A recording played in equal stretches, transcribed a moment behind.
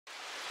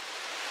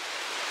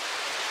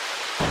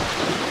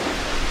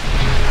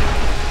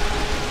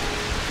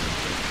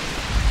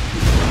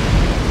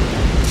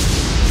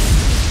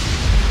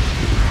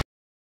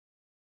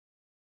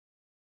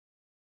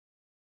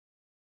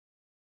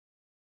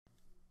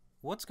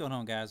What's going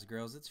on, guys and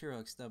girls? It's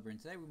HEROxDUBBER,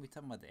 and today we're going to be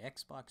talking about the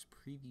Xbox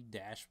Preview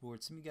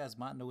Dashboard. Some of you guys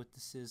might know what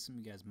this is, some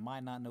of you guys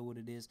might not know what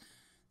it is.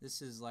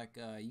 This is like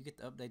you get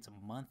the updates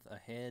a month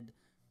ahead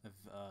of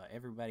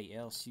everybody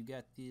else. You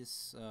got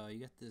this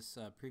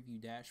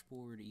preview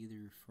dashboard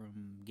either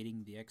from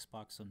getting the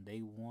Xbox on day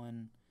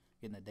one,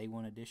 getting the day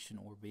one edition,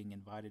 or being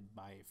invited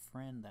by a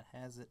friend that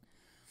has it.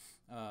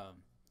 We're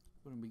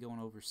going to be going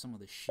over some of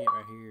the shit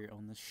right here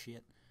on this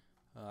shit.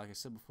 Like I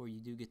said before, you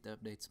do get the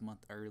updates a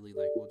month early.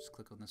 Like, we'll just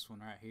click on this one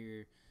right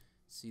here.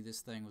 See, this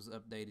thing was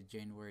updated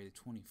January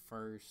the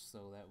 21st,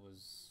 so that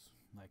was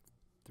like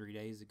 3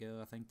 days ago.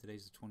 I think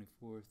today's the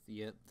 24th.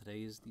 Yep, today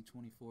is the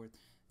 24th.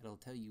 It'll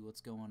tell you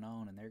what's going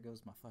on, and there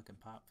goes my fucking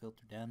pop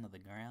filter down to the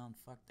ground.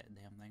 Fuck that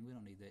damn thing. We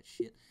don't need that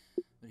shit.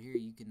 But here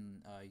you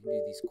can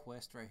do these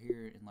quests right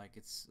here, and like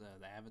it's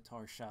the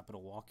avatar shop.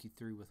 It'll walk you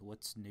through with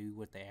what's new,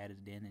 what they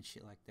added in, and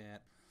shit like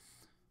that.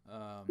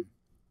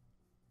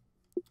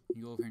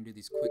 You go over here and do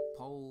these quick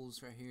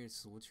polls right here.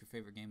 So what's your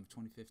favorite game of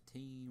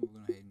 2015? We're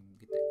going to go ahead and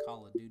get that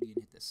Call of Duty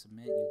and hit that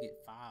submit. You get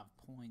 5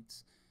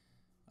 points.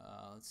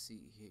 Let's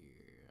see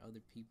here. Other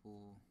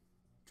people,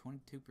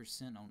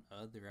 22% on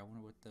other. I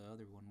wonder what the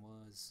other one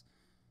was.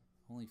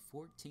 Only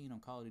 14 on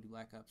Call of Duty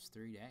Black Ops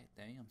 3.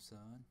 Damn,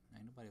 son.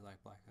 Ain't nobody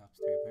like Black Ops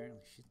 3 apparently.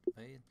 Shit the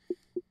bed.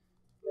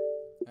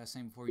 I was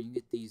saying before, you can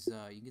get these,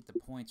 you get the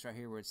points right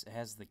here where it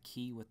has the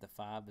key with the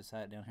 5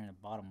 beside it down here in the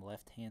bottom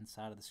left-hand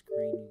side of the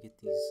screen. You get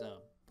these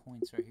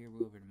points right here.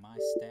 We'll go over to My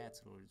Stats.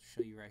 It'll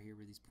show you right here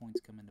where these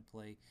points come into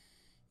play.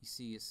 You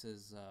see it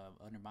says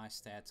under My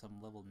Stats,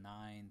 I'm level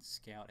 9,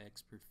 Scout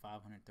Expert,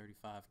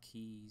 535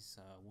 keys,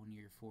 1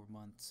 year, 4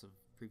 months of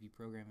preview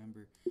program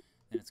member.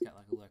 Then it's got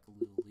like a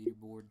little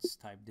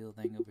leaderboards type deal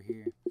thing over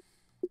here.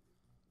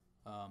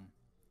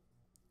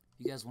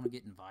 If you guys want to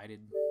get invited,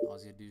 all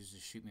you gotta do is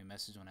just shoot me a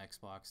message on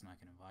Xbox and I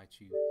can invite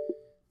you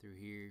through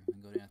here. You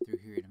can go down through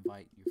here and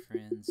invite your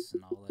friends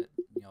and all that,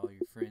 you know, all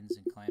your friends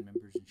and clan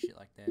members and shit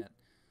like that.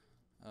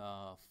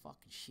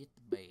 Fucking shit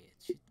the bed.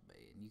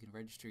 And you can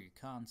register your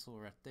console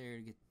right there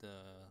to get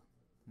the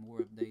more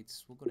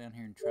updates. We'll go down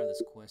here and try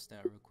this quest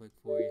out real quick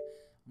for you.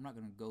 I'm not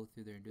gonna go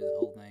through there and do the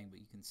whole thing, but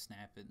you can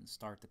snap it and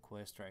start the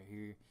quest right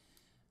here.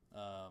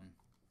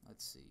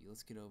 Let's see.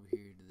 Let's get over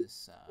here to this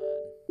side.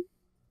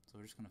 So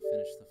we're just gonna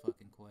finish the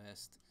fucking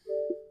quest.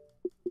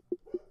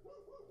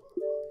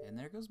 And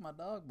there goes my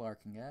dog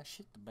barking, guys.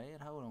 Shit the bed.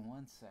 Hold on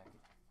one second.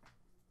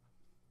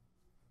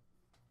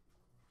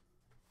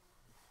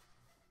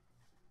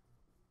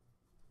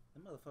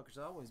 Them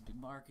motherfuckers always be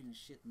barking and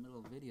shit in the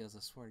middle of videos, I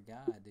swear to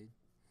God, dude.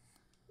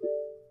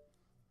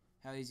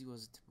 How easy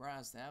was it to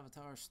browse the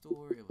Avatar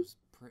store?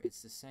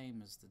 It's the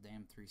same as the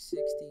damn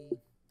 360.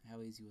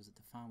 How easy was it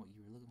to find what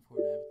you were looking for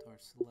in Avatar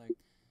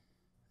Select?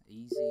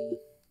 Easy.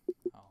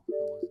 Oh, it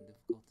wasn't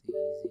difficulty,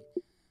 easy.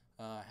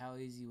 How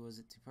easy was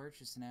it to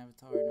purchase an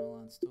Avatar in an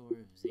online store?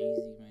 It was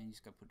easy, man. You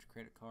just gotta put your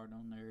credit card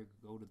on there,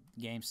 go to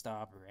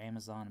GameStop or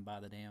Amazon and buy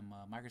the damn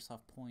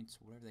Microsoft points,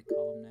 or whatever they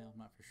call them now. I'm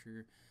not for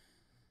sure.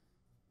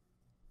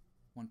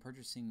 When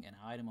purchasing an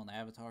item on the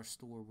Avatar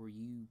store, were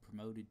you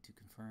promoted to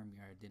confirm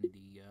your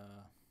identity?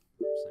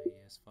 Say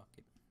yes, fuck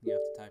it. You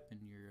have to type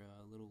in your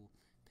little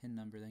PIN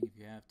number thing if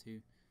you have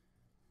to.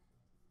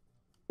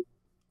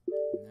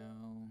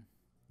 No.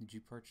 Did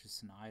you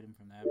purchase an item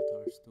from the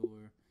Avatar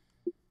store?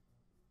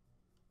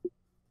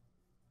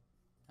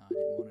 No, I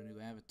didn't want a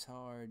new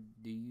avatar.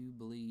 Do you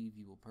believe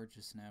you will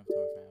purchase an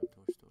avatar from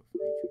Avatar store for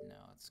future?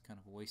 No, it's kind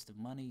of a waste of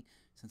money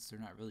since they're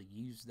not really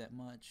used that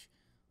much.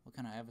 What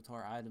kind of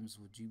avatar items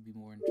would you be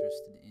more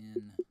interested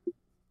in?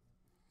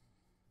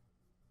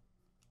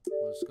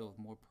 We'll just go with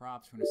more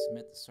props. We're going to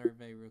submit the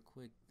survey real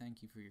quick.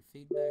 Thank you for your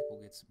feedback.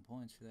 We'll get some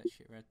points for that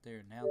shit right there.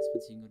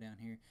 Announcements, you can go down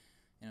here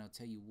and I'll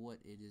tell you what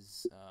it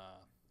is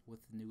with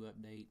the new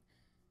update.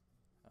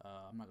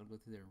 I'm not going to go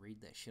through there and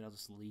read that shit. I'll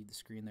just leave the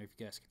screen there if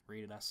you guys can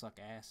read it. I suck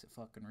ass at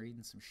fucking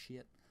reading some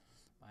shit.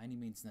 By any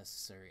means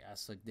necessary. I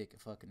suck dick at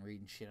fucking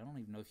reading shit. I don't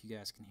even know if you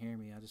guys can hear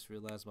me. I just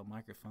realized my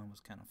microphone was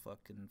kind of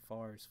fucking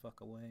far as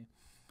fuck away.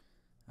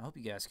 I hope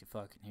you guys can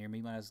fucking hear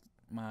me.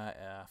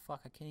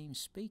 Fuck, I can't even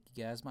speak.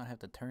 You guys might have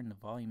to turn the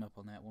volume up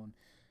on that one.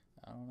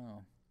 I don't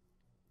know.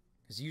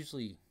 Because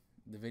usually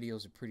the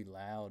videos are pretty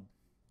loud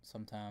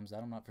sometimes.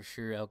 I'm not for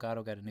sure.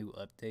 Elgato got a new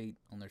update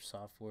on their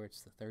software.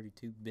 It's the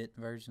 32-bit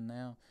version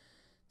now.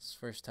 It's the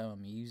first time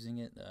I'm using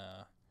it.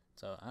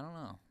 So I don't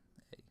know.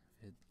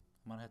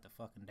 I might have to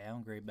fucking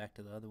downgrade back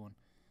to the other one,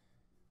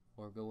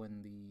 or go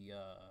in the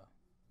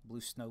Blue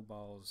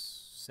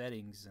Snowball's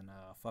settings and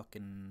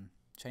fucking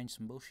change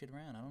some bullshit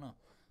around. I don't know.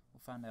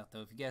 We'll find out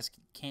though. If you guys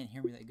can't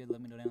hear me that good,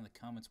 let me know down in the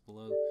comments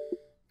below.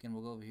 Again,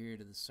 we'll go over here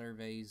to the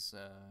surveys,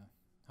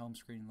 home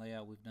screen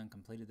layout. We've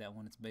completed that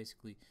one. It's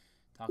basically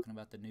talking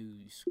about the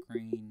new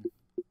screen,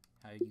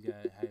 how you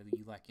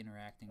like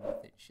interacting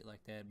with it, shit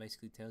like that. It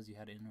basically tells you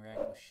how to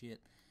interact with shit.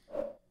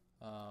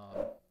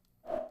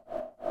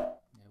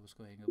 Let's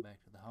go ahead and go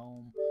back to the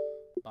home.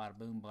 Bada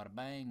boom, bada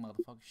bang,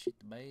 motherfucker, shit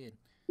the bed.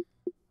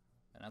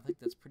 And I think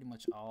that's pretty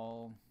much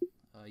all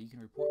You can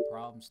report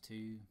problems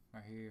too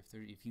right here.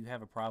 If you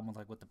have a problem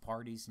with the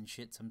parties and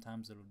shit,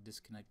 sometimes it'll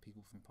disconnect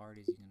people from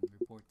parties. You can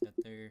report that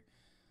there.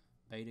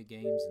 Beta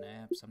games and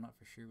apps. I'm not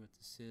for sure what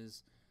this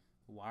is.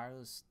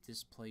 Wireless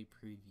display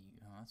preview.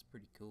 Oh, that's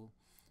pretty cool.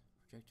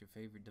 Project your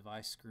favorite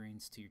device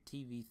screens to your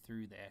TV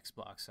through the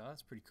Xbox. So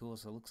that's pretty cool.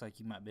 So it looks like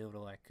you might be able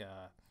to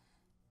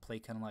play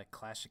kind of like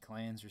Clash of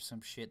Clans or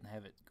some shit and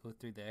have it go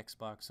through the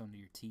Xbox onto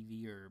your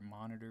TV or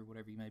monitor,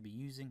 whatever you may be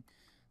using.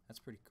 That's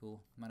pretty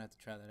cool. Might have to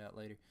try that out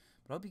later.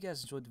 But I hope you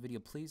guys enjoyed the video.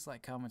 Please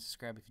like, comment,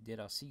 subscribe if you did.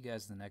 I'll see you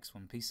guys in the next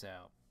one. Peace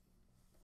out.